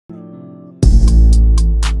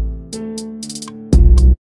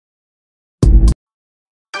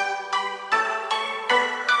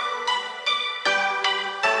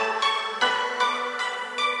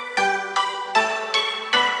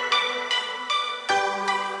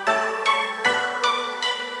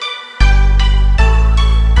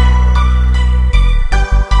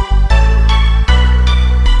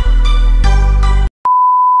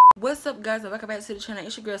guys, and welcome back to the channel.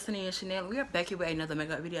 It's your girl Sennia and Shanell. We are back here with another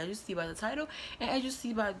makeup video, as you see by the title and as you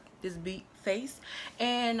see by this beat face.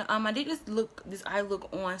 And I did this eye look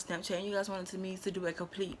on Snapchat, and you guys wanted me to do a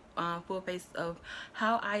complete full face of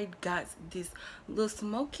how I got this little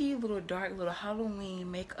smoky, little dark, little Halloween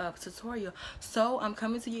makeup tutorial. So I'm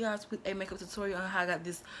coming to you guys with a makeup tutorial on how I got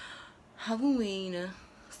this Halloween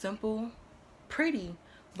simple, pretty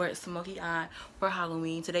but smoky eye for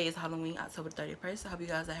Halloween. Today is Halloween, October 31st. I hope you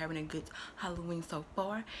guys are having a good Halloween so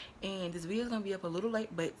far. And this video is going to be up a little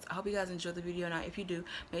late, but I hope you guys enjoy the video. Now, if you do,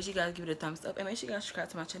 make sure you guys give it a thumbs up. And make sure you guys subscribe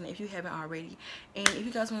to my channel if you haven't already. And if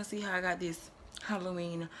you guys want to see how I got this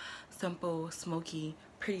Halloween simple, smoky,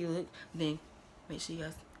 pretty look, then make sure you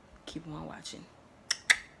guys keep on watching.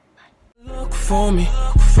 Bye. Look for me.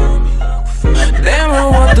 Damn, I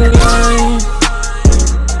want the line.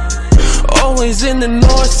 Always in the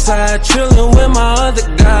north side, chilling with my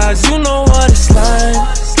other guys. You know what it's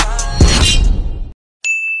like.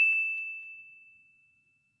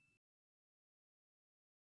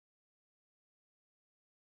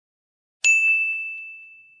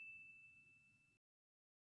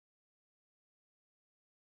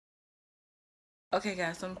 Okay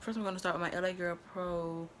guys, so first I'm going to start with my LA Girl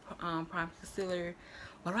Pro Prime Concealer.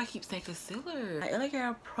 Why do I keep saying concealer? My LA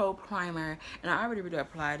Girl Pro Primer, and I already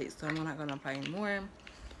applied it, so I'm not going to apply anymore.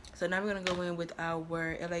 So now we're going to go in with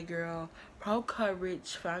our LA Girl Pro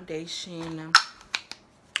Coverage Foundation.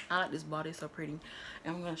 I like this body, it's so pretty.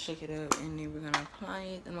 And I'm going to shake it up, and then we're going to apply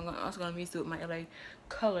it. And I'm also going to mix it with my LA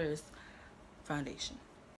Colors Foundation.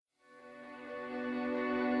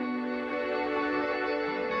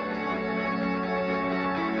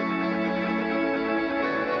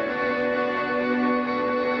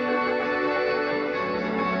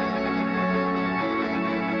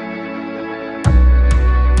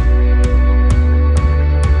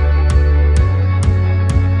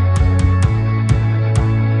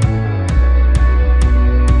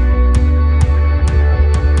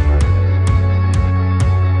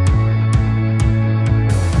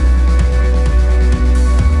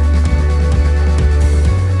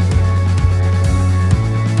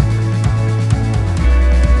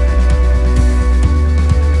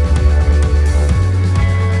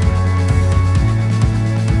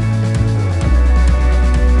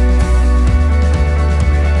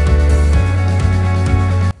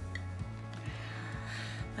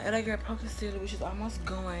 LA Girl Pro Concealer, which is almost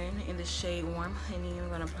going, in the shade Warm Honey. I'm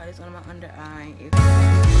gonna apply this on my under eye.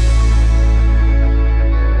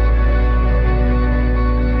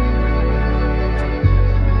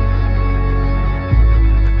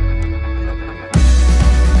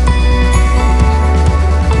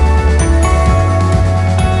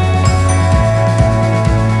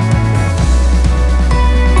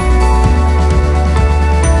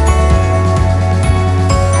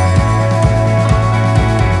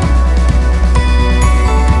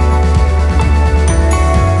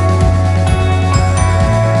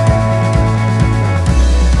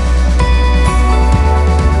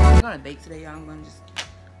 Today, y'all, I'm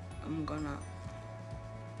gonna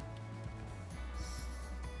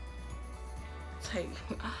take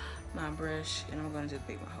my brush and I'm gonna just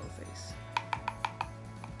bake my whole face.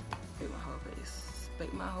 Bake my whole face.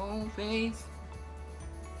 Bake my whole face.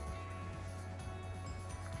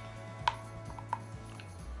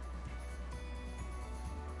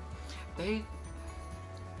 Bake.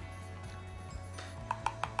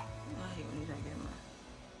 I hate when you don't get my.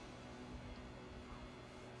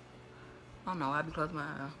 I don't know, I'll be closing my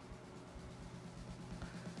eye.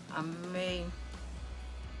 I'm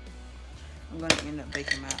gonna end up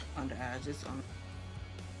baking my under eyes just on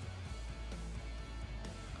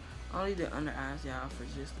only the under eyes, y'all, for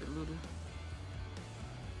just a little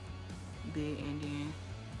bit, and then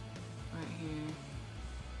right here.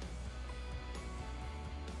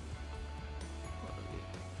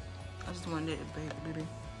 I just wanted it to bake a little.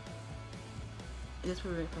 Just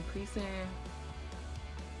prevent from creasing.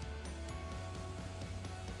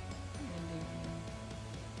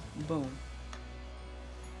 Boom.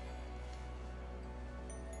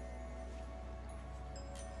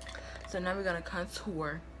 So now we're gonna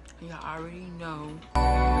contour. Y'all already know.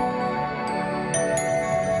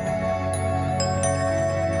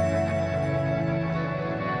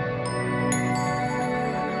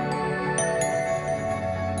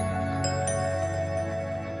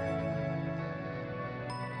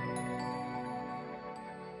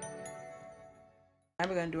 Now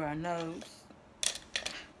we're gonna do our nose.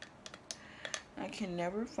 I can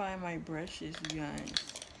never find my brushes, you guys.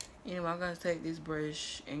 Anyway, I'm gonna take this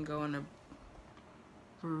brush and go on the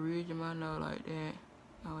bridge of my nose like that.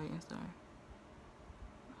 Oh wait, I'm sorry.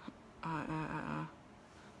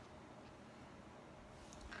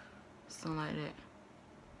 Something like that.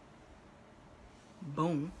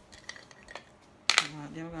 Boom.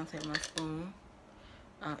 Alright, then we're gonna take my spoon.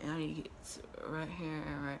 And I need to get right here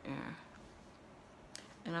and right there.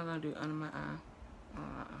 And I'm gonna do it under my eye.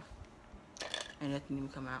 And that didn't even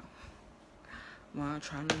come out. While I'm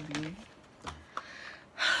trying to be.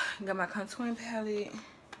 Got my contouring palette.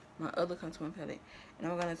 My other contouring palette.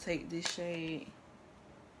 And I'm gonna take this shade.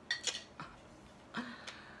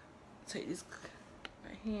 Take this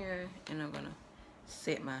right here. And I'm gonna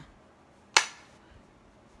set my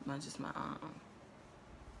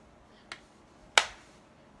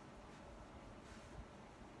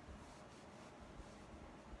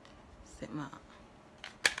set my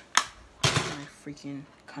freaking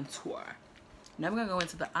contour. Now we're gonna go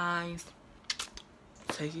into the eyes.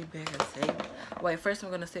 Take it back a second. Wait, first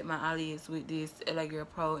I'm gonna set my eyelids with this LA Girl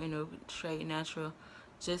Pro in the shade Natural,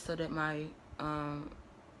 just so that my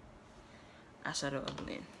eyeshadow will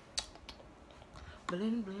blend.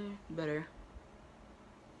 Blend better.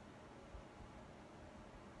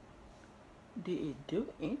 Did it do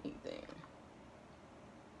anything?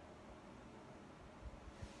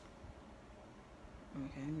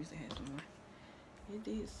 Okay, let me just add some more. It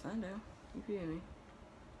did sun though. You feel me?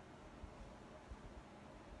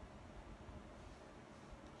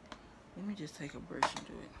 Let me just take a brush and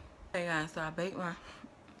do it. Hey guys, so I baked mine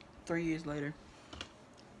 3 years later.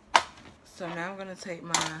 So now I'm gonna take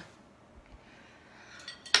my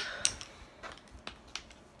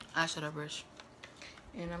eyeshadow brush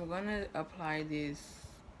and I'm gonna apply this.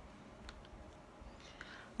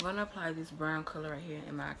 I'm gonna apply this brown color right here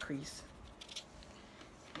in my crease.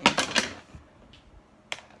 And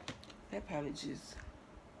that palette just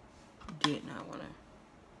did not wanna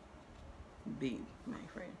be my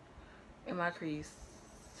friend. In my crease.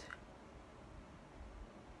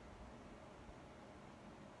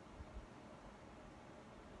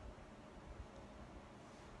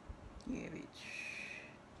 Yeah, bitch.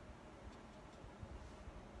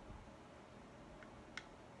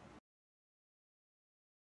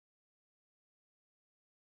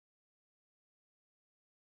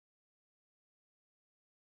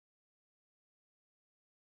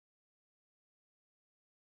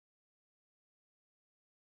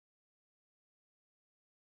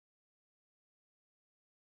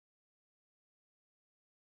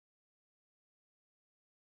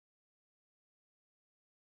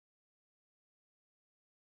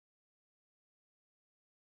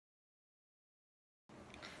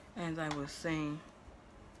 As I was saying,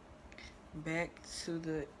 back to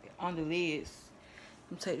the on the lids,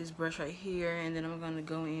 I'm gonna take this brush right here and then I'm gonna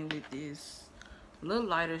go in with this little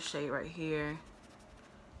lighter shade right here,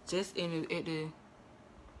 just in the, at the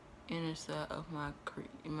inner side of my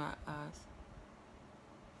eyes,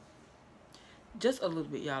 just a little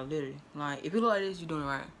bit, y'all. Literally, like if you look like this, you're doing it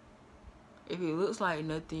right. If it looks like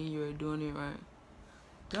nothing, you're doing it right.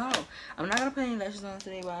 Go. I'm not gonna put any lashes on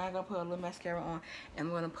today, but I'm gonna put a little mascara on and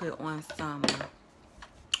I'm gonna put on some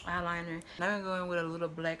eyeliner. Now I'm going with a little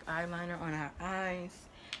black eyeliner on our eyes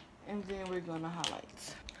and then we're gonna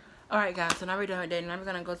highlight. Alright guys, so now we're done with that. Now we're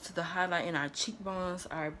gonna go to the highlight in our cheekbones,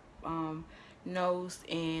 our nose,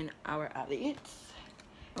 and our eyelids.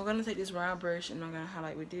 I'm gonna take this round brush and I'm gonna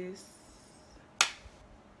highlight with this.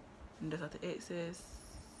 And dust out the excess.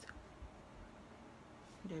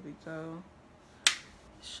 There we go.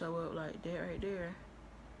 Show up like that right there.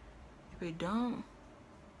 If it don't,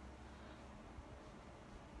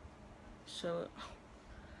 show up.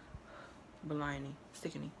 Blinding,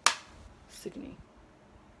 sickening,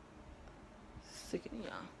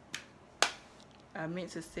 y'all. I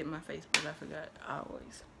meant to set my face, but I forgot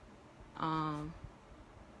always.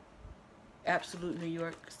 Absolute New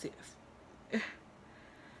York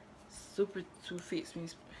super to fix me.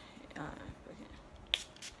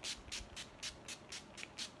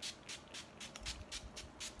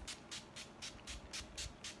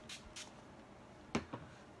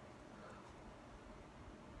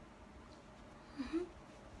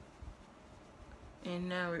 And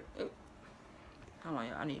now we're, hold on,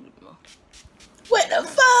 y'all, I need a little more. What the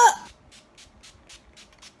fuck?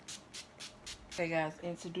 Okay guys,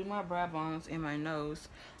 and to do my brow bones and my nose,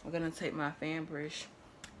 I'm gonna take my fan brush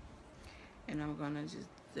and I'm gonna just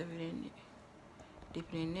dip it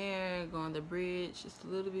in there, go on the bridge just a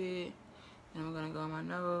little bit, and I'm gonna go on my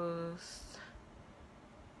nose.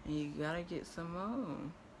 And you gotta get some more.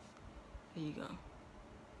 Here you go.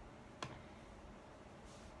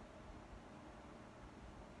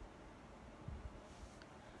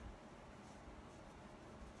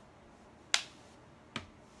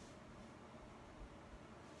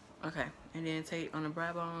 Okay, and then take on the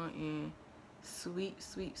brow bone and sweep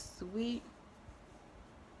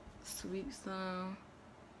sweep some.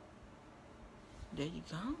 There you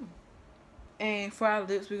go. And for our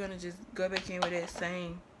lips, we're gonna just go back in with that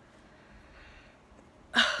same.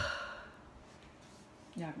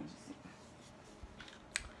 Y'all can just see.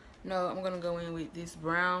 No, I'm gonna go in with this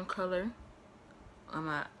brown color on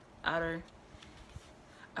my outer.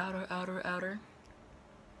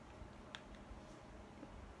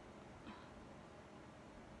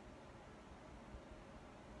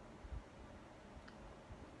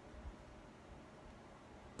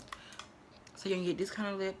 So you can get this kind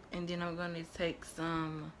of lip, and then I'm gonna take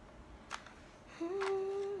some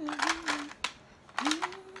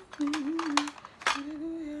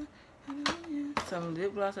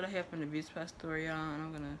lip gloss that I have from the Beach Pastoria, and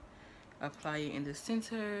I'm gonna apply it in the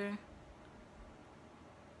center.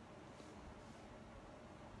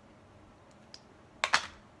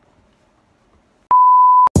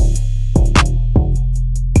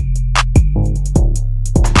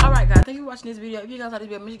 Thank you for watching this video. If you guys like this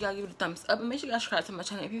video, make sure you guys give it a thumbs up, and make sure you guys subscribe to my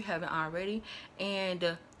channel if you haven't already.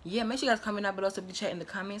 And yeah, make sure you guys comment down below so we can chat in the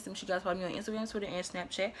comments. And make sure you guys follow me on Instagram, Twitter, and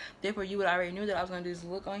Snapchat. Therefore, you would already knew that I was gonna do this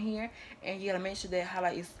look on here, and you gotta make sure that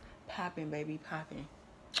highlight is popping, baby, popping.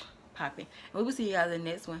 And we will see you guys in the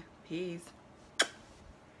next one. Peace.